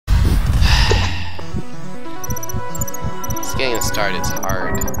getting a start is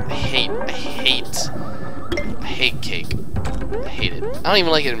hard. I hate cake. I hate it. I don't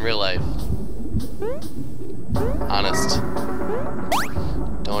even like it in real life. Honest.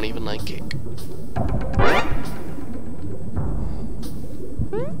 Don't even like cake.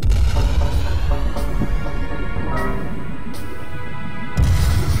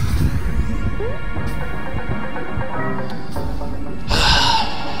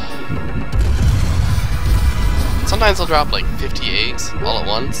 Sometimes I'll drop like 50 eggs all at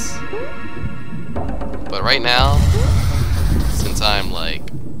once. But right now, since I'm like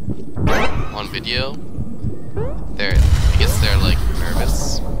on video, I guess they're like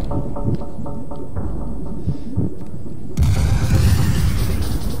nervous.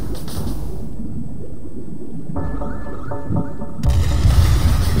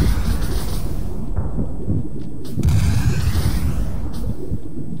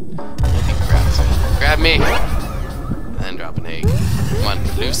 Okay, grab me. And drop an egg. Come on,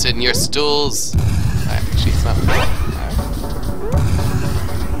 loosen your stools. Actually, it's not.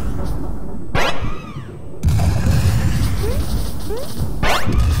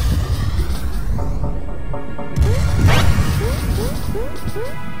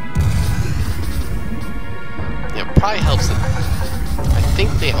 Yeah, it probably helps that I think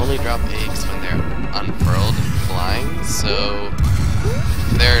they only drop eggs when they're unfurled and flying, so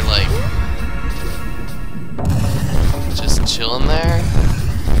if they're like just chilling there,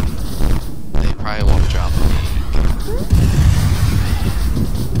 they probably won't drop an egg.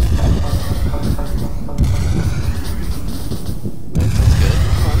 That's good.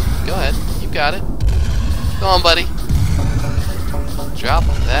 Come on, go ahead. You got it. Go on, buddy. Drop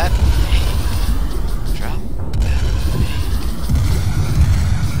that egg. Drop that egg.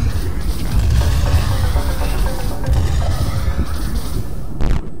 Drop that egg.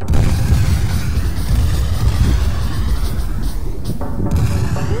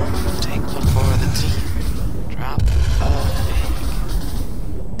 Take one for the team. Drop the egg.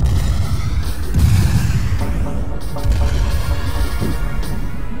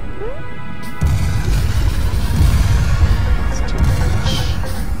 It's too much.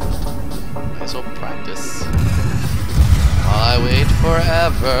 Might as well practice. While I wait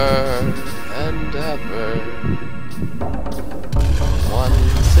forever and ever. One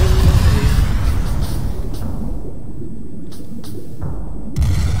single day.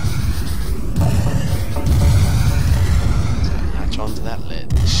 Latch onto that ledge.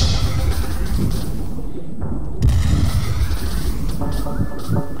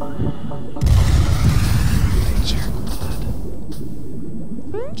 Jerkwad.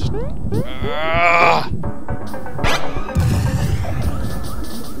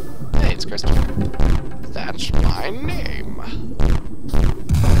 Hey, it's Christopher. That's my name.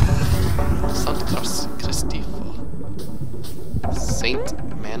 Sant Christopher. Saint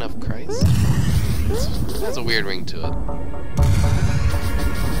Man of Christ? It has a weird ring to it.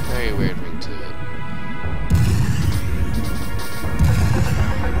 Very weird ring to it.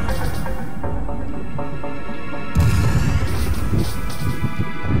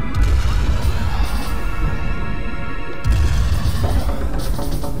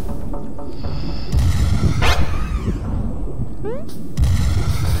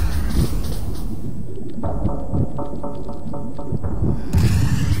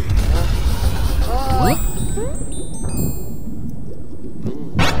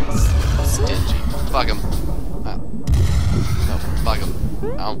 Stingy. Fuck him. No, fuck him.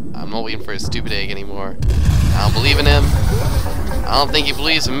 I'm not waiting for his stupid egg anymore. I don't believe in him. I don't think he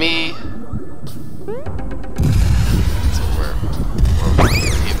believes in me. So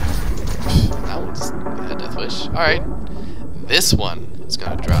that one just had Death Wish. Alright. This one is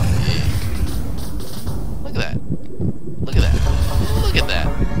gonna drop the egg. Look at that. Look at that. Look at that.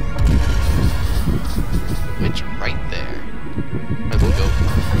 Which right there. Might as well go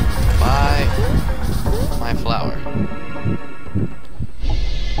buy my flower.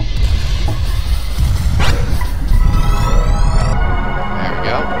 There we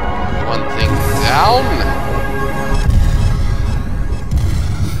go. One thing down.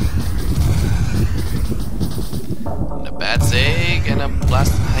 And a bat's egg and a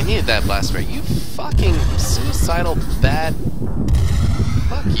blast. I needed that blast ray. You fucking suicidal bat.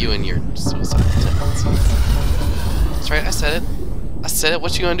 Fuck you and your suicidal tendencies. That's right, I said it. I said it.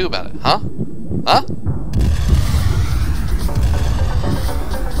 What you gonna do about it? Huh? Huh?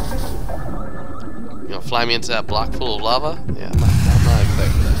 You gonna fly me into that block full of lava? Yeah, I'm not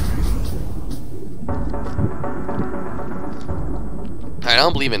expecting that. Alright, I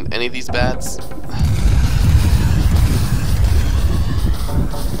don't believe in any of these bats.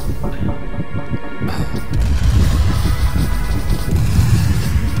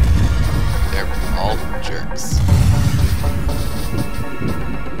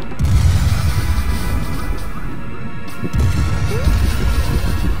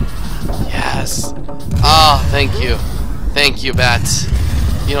 Thank you. Thank you, Bats.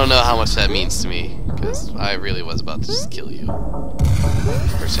 You don't know how much that means to me, because I really was about to just kill you.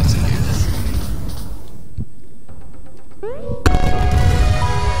 For shits and giggles.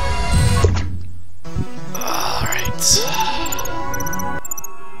 Alright.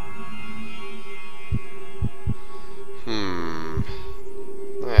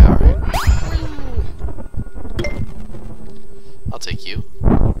 Yeah, alright. I'll take you.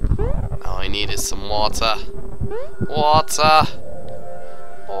 All I need is some water. Water!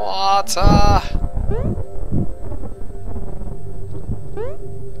 Water!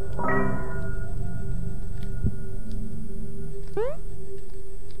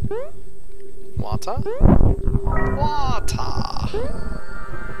 Water? Water!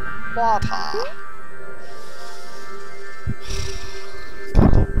 Water!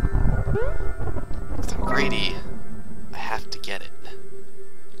 Because I'm greedy, I have to get it.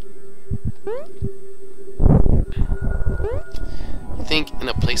 You think in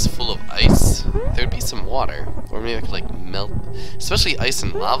a place full of ice, there'd be some water? Or maybe I could like melt, especially ice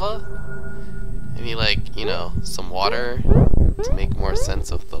and lava? Maybe like, you know, some water to make more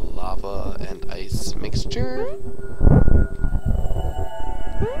sense of the lava and ice mixture?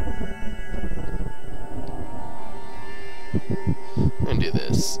 I'm gonna do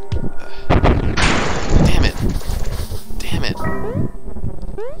this. Damn it! Damn it!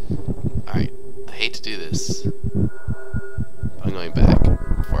 Alright, I hate to do this. But I'm going back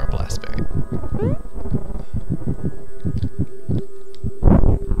for a blastberry.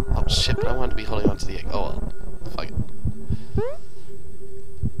 Oh shit, but I wanted to be holding on to the egg. Oh well. Fuck it.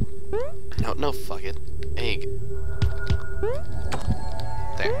 No, no, fuck it. Egg.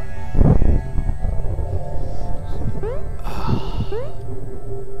 There.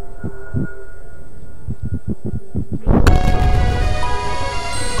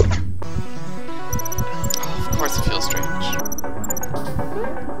 Of course it feels strange.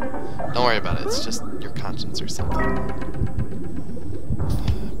 Don't worry about it, it's just your conscience or something.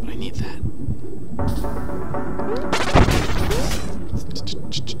 But I need that.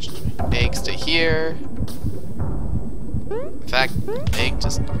 Egg, stay here. In fact, egg,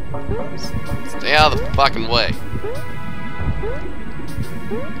 just stay out of the fucking way.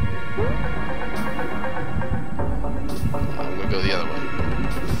 I'm gonna go the other way.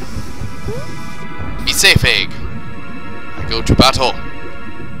 Be safe, egg. I go to battle.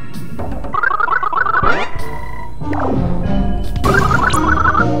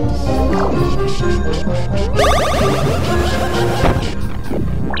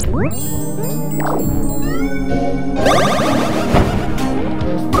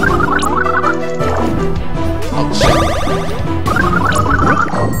 Oh shit.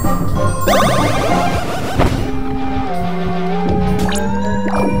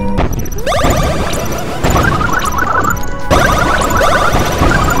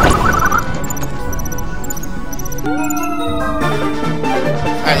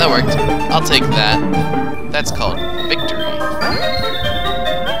 Alright, that worked. I'll take that. That's called victory.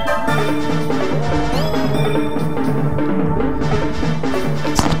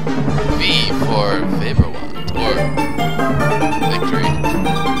 It's V for Vaporwand, or victory.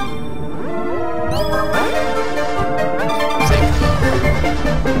 Same thing.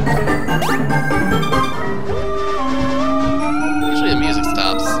 Usually the music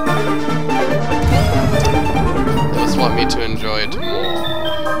stops. They just want me to enjoy it more.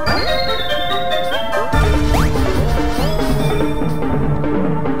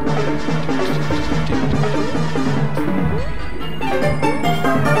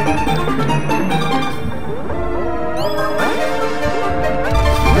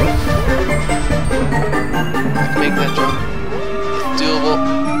 Make that jump. It's doable.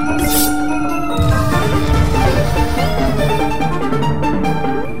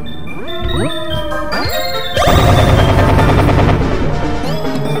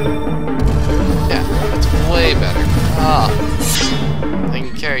 Yeah, that's way better. Ah, I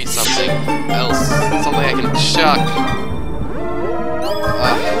can carry something else, something I can chuck.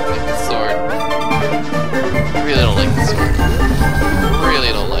 Ah, like the sword. I really don't like the sword.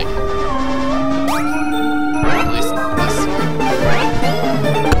 Really don't like it.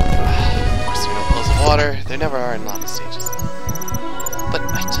 Water, there never are in lava stages. But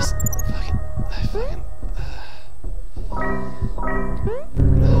I just fucking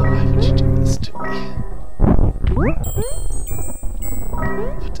why would you do this to me?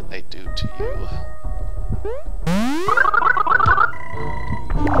 What did I do to you?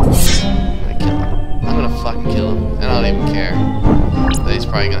 I'm gonna kill him. I'm gonna fucking kill him, and I don't even care. But he's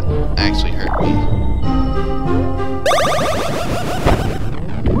probably gonna actually hurt me.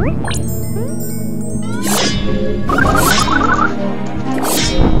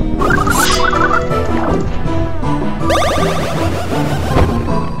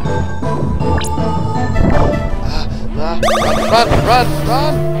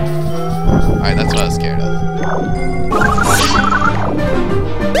 on! Alright, that's what I was scared of.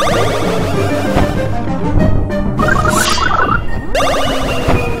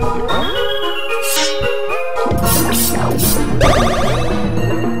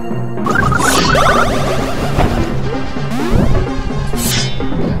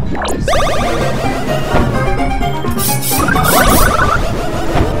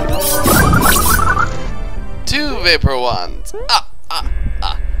 Two vapor wands!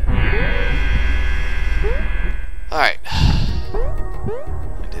 Alright.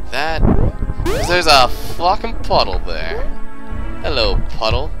 I did that. There's a fucking puddle there. Hello,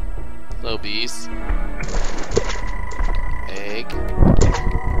 puddle. Hello, bees. Egg.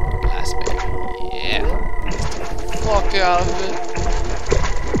 Blast bag. Yeah. Fuck out of it.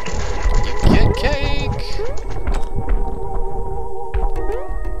 You get cake.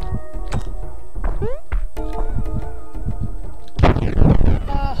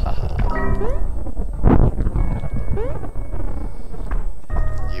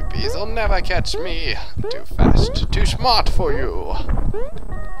 You bees will never catch me. Too fast, too smart for you.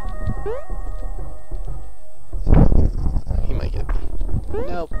 He might get me.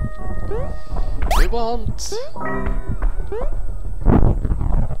 Nope. We won't.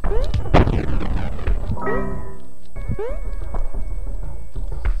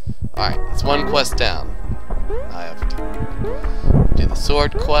 Alright, it's one quest down. I have to do the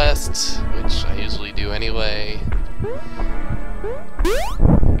sword quest, which I usually do anyway.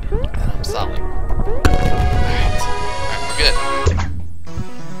 And I'm solid. Alright, we're good.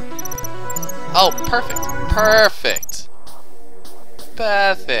 Oh, perfect. Perfect.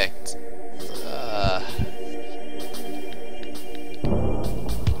 Perfect.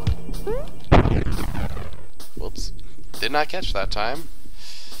 Whoops. Did not catch that time.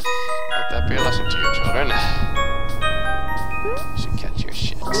 Let that be a lesson to you, children. You should catch your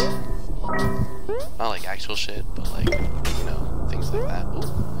shit. Not like actual shit, but like, you know, things like that. Ooh.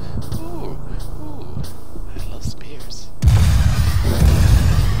 Ooh. Ooh. I love spears.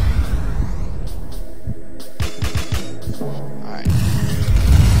 Alright.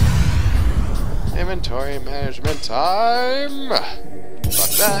 Inventory management time!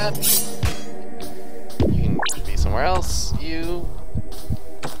 Fuck that. You can be somewhere else. You,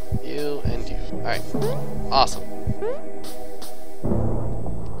 and you. Alright. Awesome.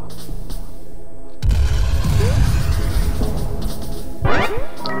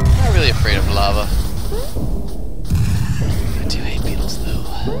 I'm not really afraid of lava. I do hate beetles, though.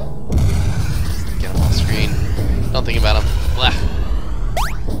 Just get them off screen. Don't think about them. Blah.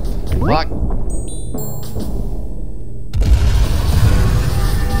 Block.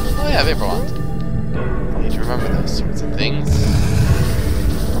 Oh yeah, vapor wand. I need to remember those sorts of things.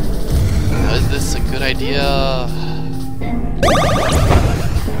 Now, is this a good idea?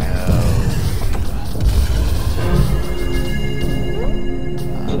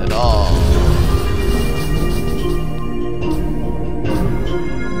 Not at all.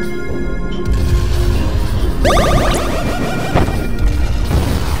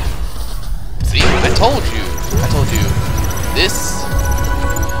 See, I told you. This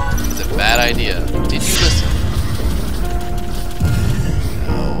is a bad idea. Did you listen?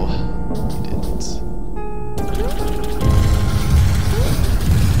 No, you didn't.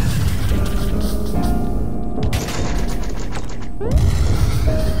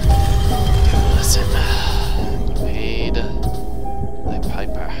 Listen. You paid the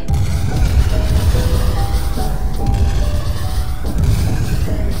piper.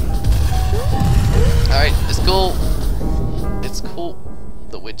 Alright, it's cool. It's cool.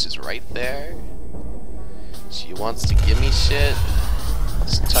 The witch is right there. She wants to give me shit.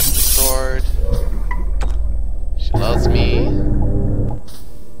 Just tuck the sword. She loves me.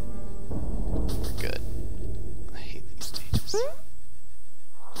 We're good. I hate these stages.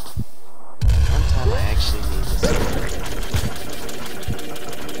 One time I actually need this sword.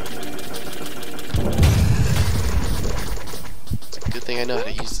 It's a good thing I know how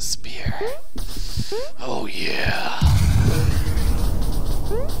to use the spear. Oh yeah.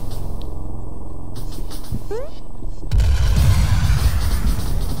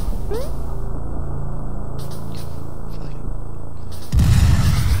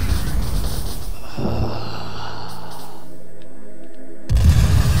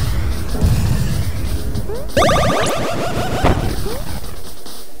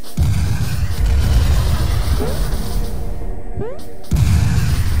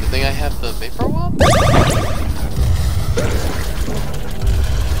 Good thing I have the vapor wand?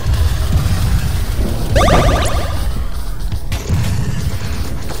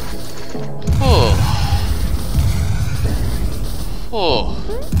 Oh.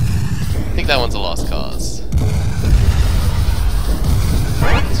 I think that one's a lost cause.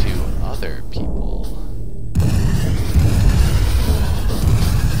 To other people.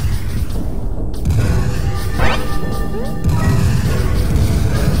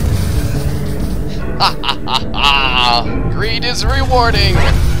 Ha ha ha ha! Greed is rewarding!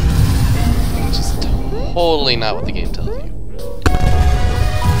 Which is totally not what the game tells you.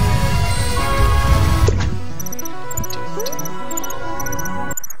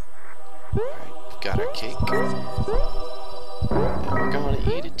 Got our cake. And we're gonna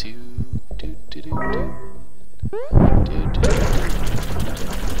eat it too. Do, do, do, do. Do, do.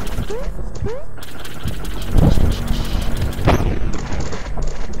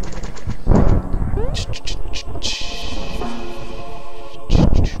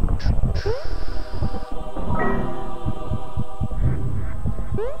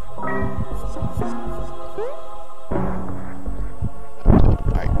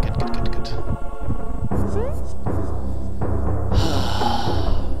 Alright, good.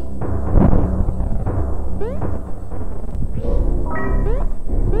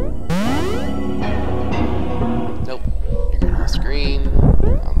 Nope, you're going off screen.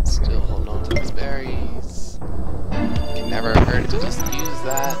 I'm still holding on to these berries. Can never hurt to just use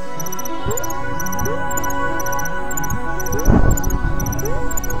that.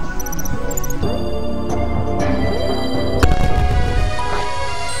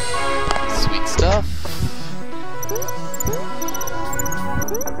 Sweet stuff.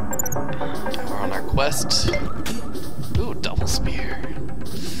 We're on our quest. Ooh, double spear.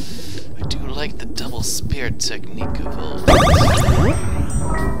 I do like the double spear technique of old.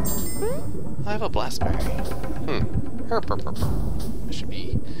 I have a blastberry. Herp. I should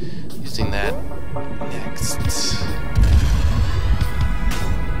be using that next.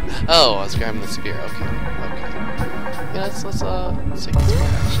 Oh, I was grabbing the spear. Okay. Yeah, let's take the spear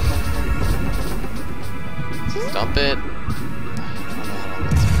actually. Let's dump it. I don't know how long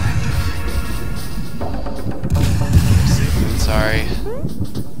that's been active. Sorry.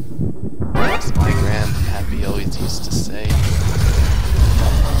 As my grandpappy always used to say.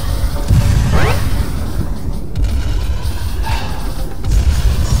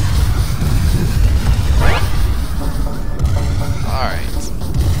 Alright.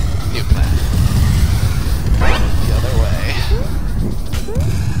 New plan. The other way.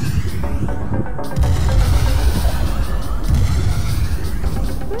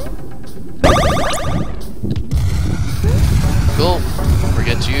 Cool.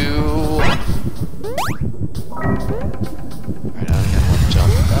 Forget you. Alright, I only have one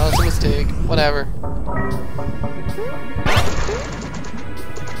jump. That was a mistake. Whatever.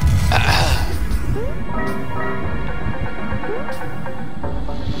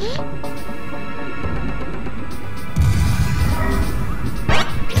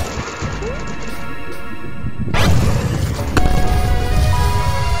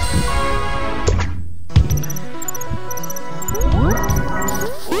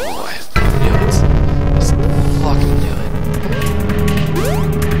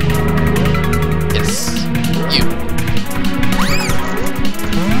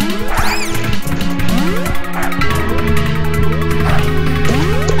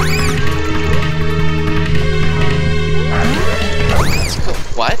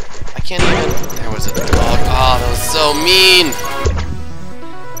 So mean!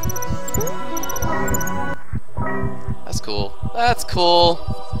 That's cool. That's cool.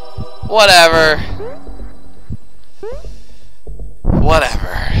 Whatever.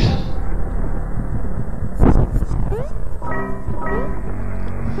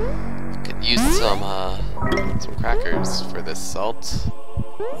 Could use some crackers for this salt.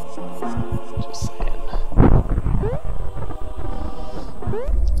 Just saying.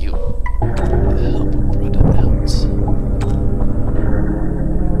 You help run it out.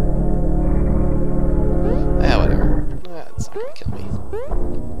 Yeah, whatever. It's not gonna kill me.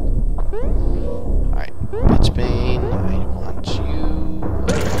 Alright, Pitchbane, I want you.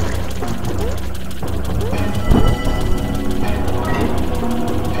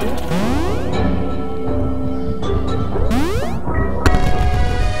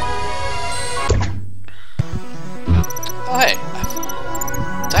 Oh, hey.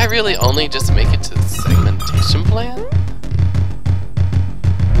 Did I really only just make it to the segmentation plan?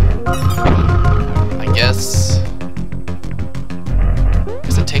 I guess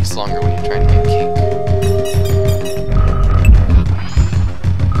it takes longer when you're trying to get cake.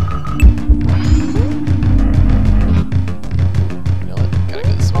 You know what? Gotta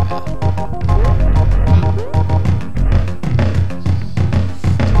go this way now.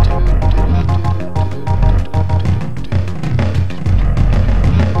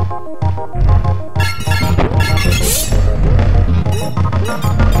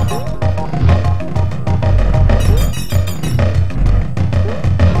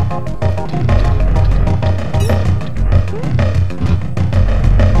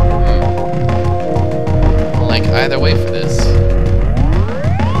 either way for this.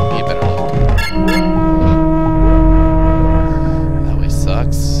 You better look. That way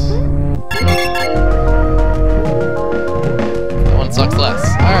sucks. That one sucks less.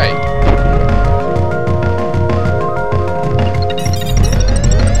 Alright.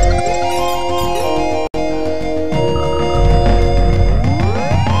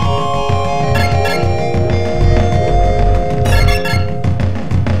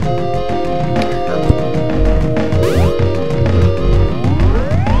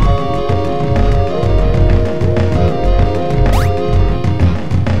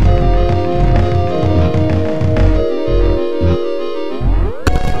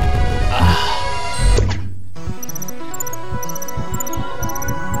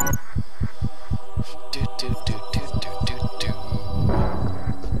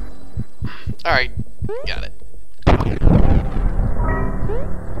 Alright, got it.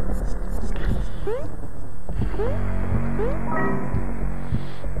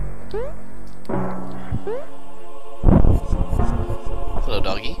 Hello,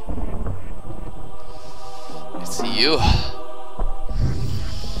 doggy. I see you. I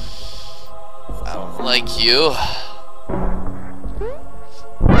don't like you.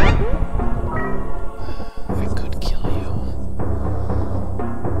 I could kill you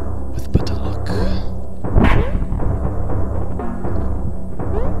with but a look.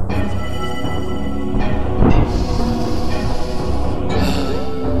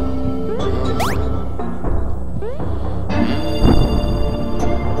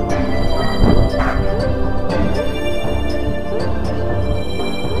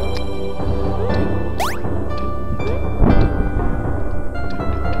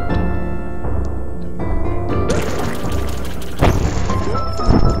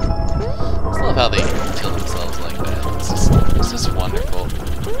 How they kill themselves like that. It's just wonderful.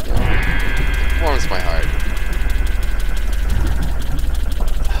 It warms my heart.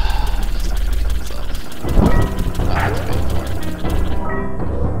 He's not gonna kill himself. I have to pay for it.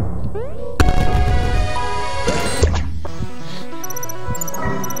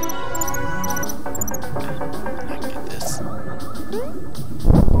 I can get this.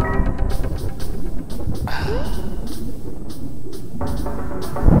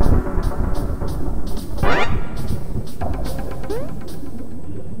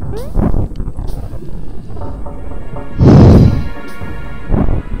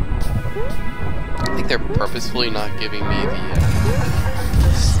 I think they're purposefully not giving me the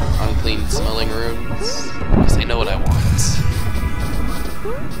unclean smelling rooms because they know what I want.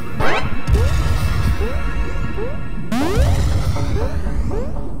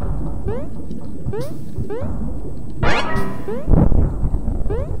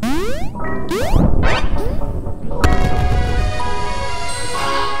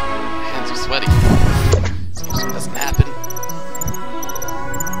 My hands are sweaty. This usually doesn't happen.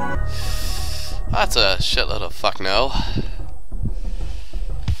 That's a shitload of fuck no.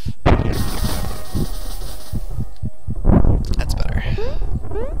 That's better.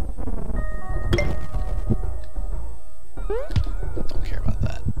 Don't care about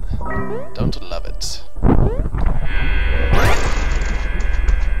that. Don't love it.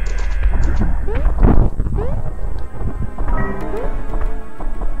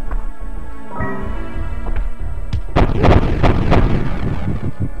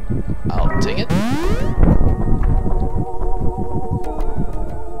 I'll take it.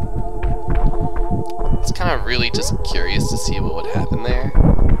 It's kind of really just curious to see what would happen there. I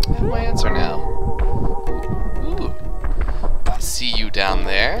have my answer now. Ooh. I see you down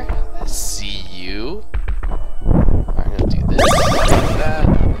there. I see you. I'm gonna do this. Like that.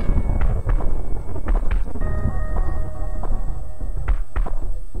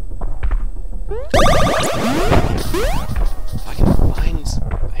 Fucking vines. I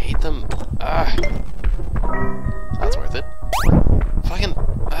hate them. Ah. That's worth it. Fucking.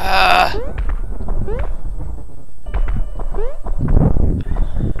 Ah.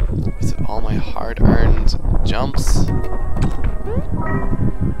 With all my hard-earned jumps.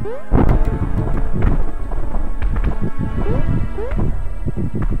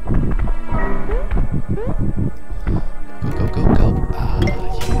 Go, go, go, go. Ah,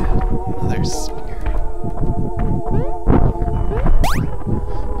 yeah. Another spear.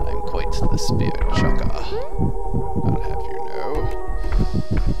 I'm quite the spear chucker. I'll have you know.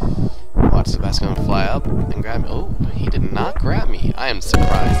 Watch the basket fly up and grab me. Oh, he did not grab me. I am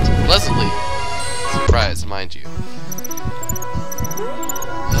surprised. Pleasantly surprised, mind you.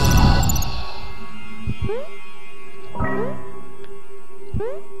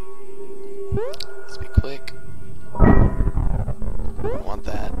 Let's be quick. I want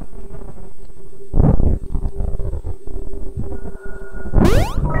that.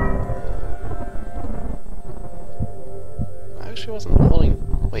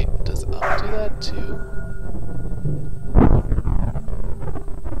 2.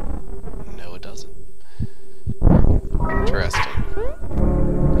 No, it doesn't. Interesting.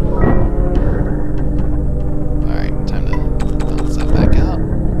 Alright, time to bounce that back out.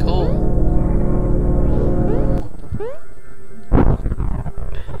 Cool.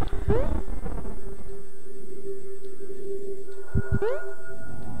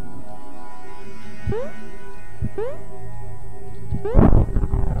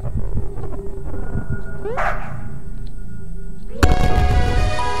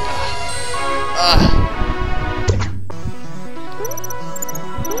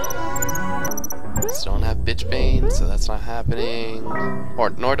 Still don't have bitch bane, so that's not happening. Or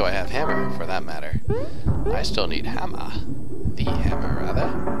nor do I have hammer, for that matter. I still need hammer. The hammer, rather.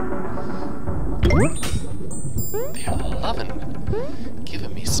 They're loving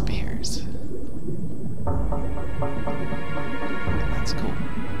giving me spears. That's cool.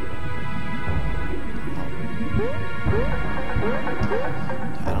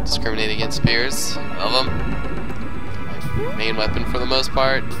 I don't discriminate against spears. I love them. My main weapon for the most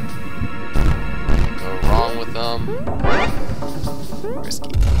part. Can't go wrong with them. Risky.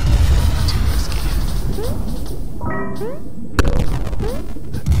 Too risky.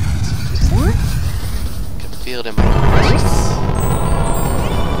 Can feel it in my face.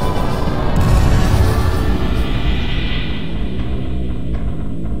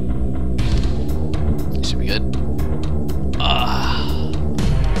 Should be good.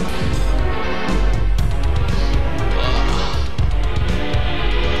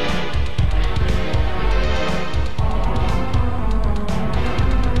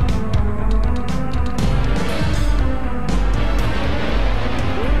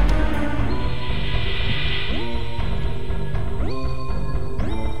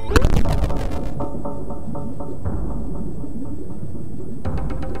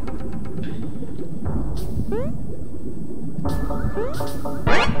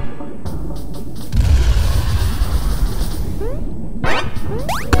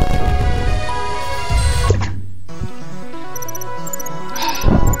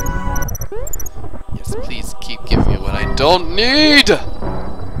 Yes, please keep giving me what I don't need!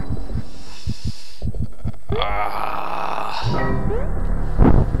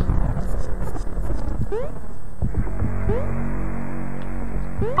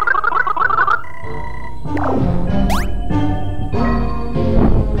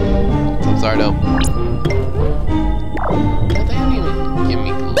 Zardo. They haven't even given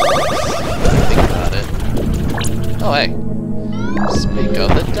me gloves. Think about it. Oh, hey. Speak of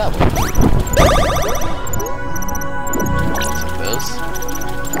the devil. Take those.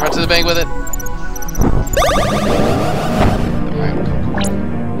 Run to the bank with it. Alright,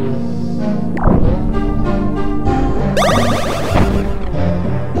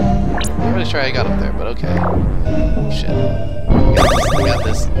 I'm not really sure how I got up there, but okay. Shit. I got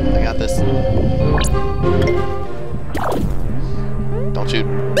this. I got this. Don't shoot.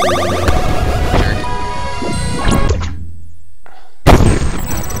 Jerk.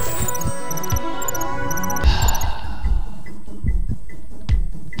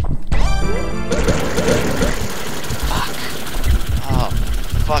 Fuck. Oh,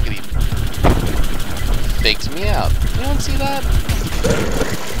 fuck it. He faked me out. You don't see that?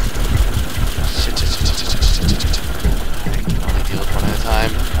 Shit. Deal with one at a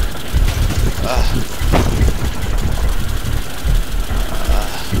time.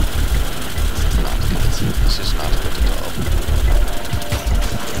 This is not good at all.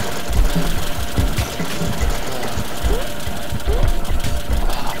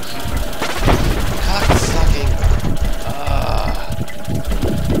 Cocksucking.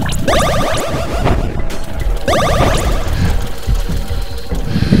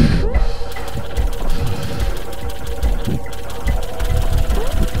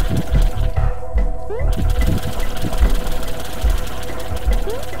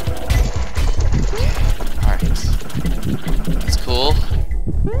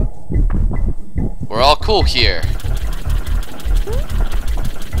 We're all cool here.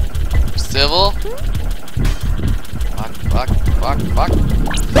 Civil. Fuck.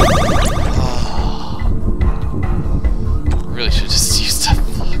 Oh. Really should just use that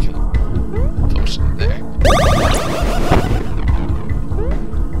fucking potion there.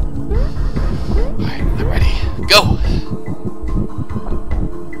 Alright, I'm ready. Go!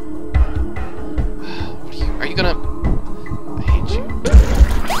 Are you gonna... I hate you.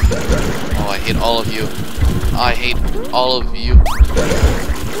 Oh, I hate all of you. I hate all of you.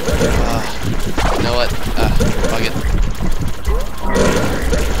 You know what? Fuck it.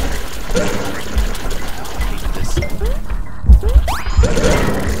 I hate this.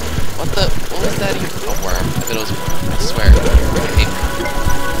 What the?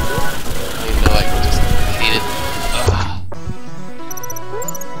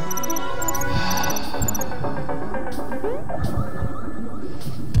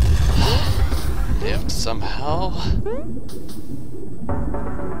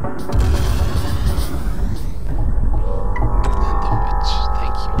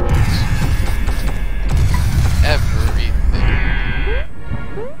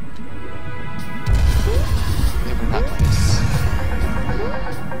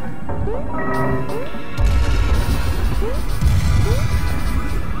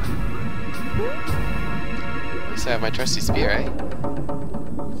 have my trusty spear, eh?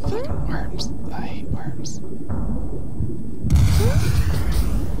 Fucking worms. I hate worms.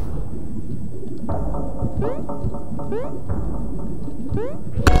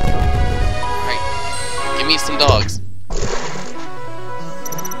 Alright. Give me some dogs.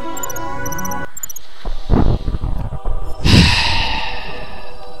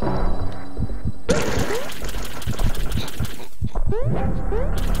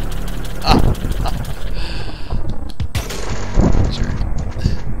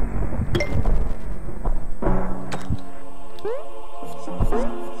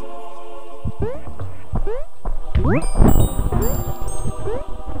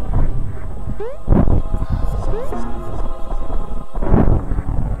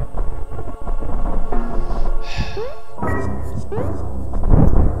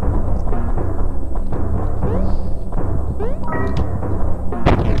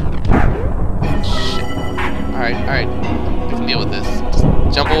 Alright, we can deal with this. Just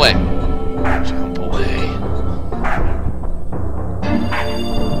jump away. Jump away.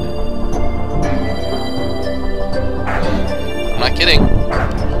 I'm not kidding.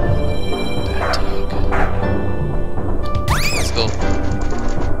 Bad dog. Let's go.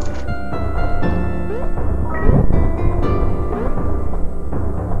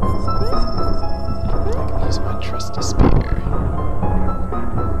 I can use my trusty spear.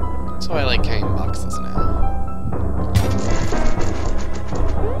 That's why I like carrying boxes now.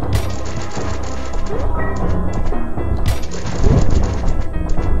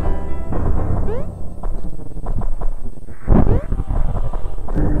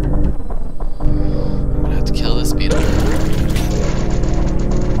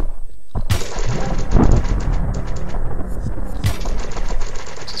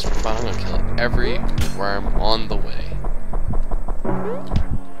 Every worm on the way.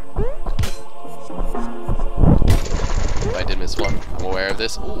 If I did miss one, I'm aware of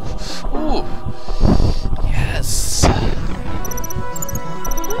this. Ooh, ooh, yes.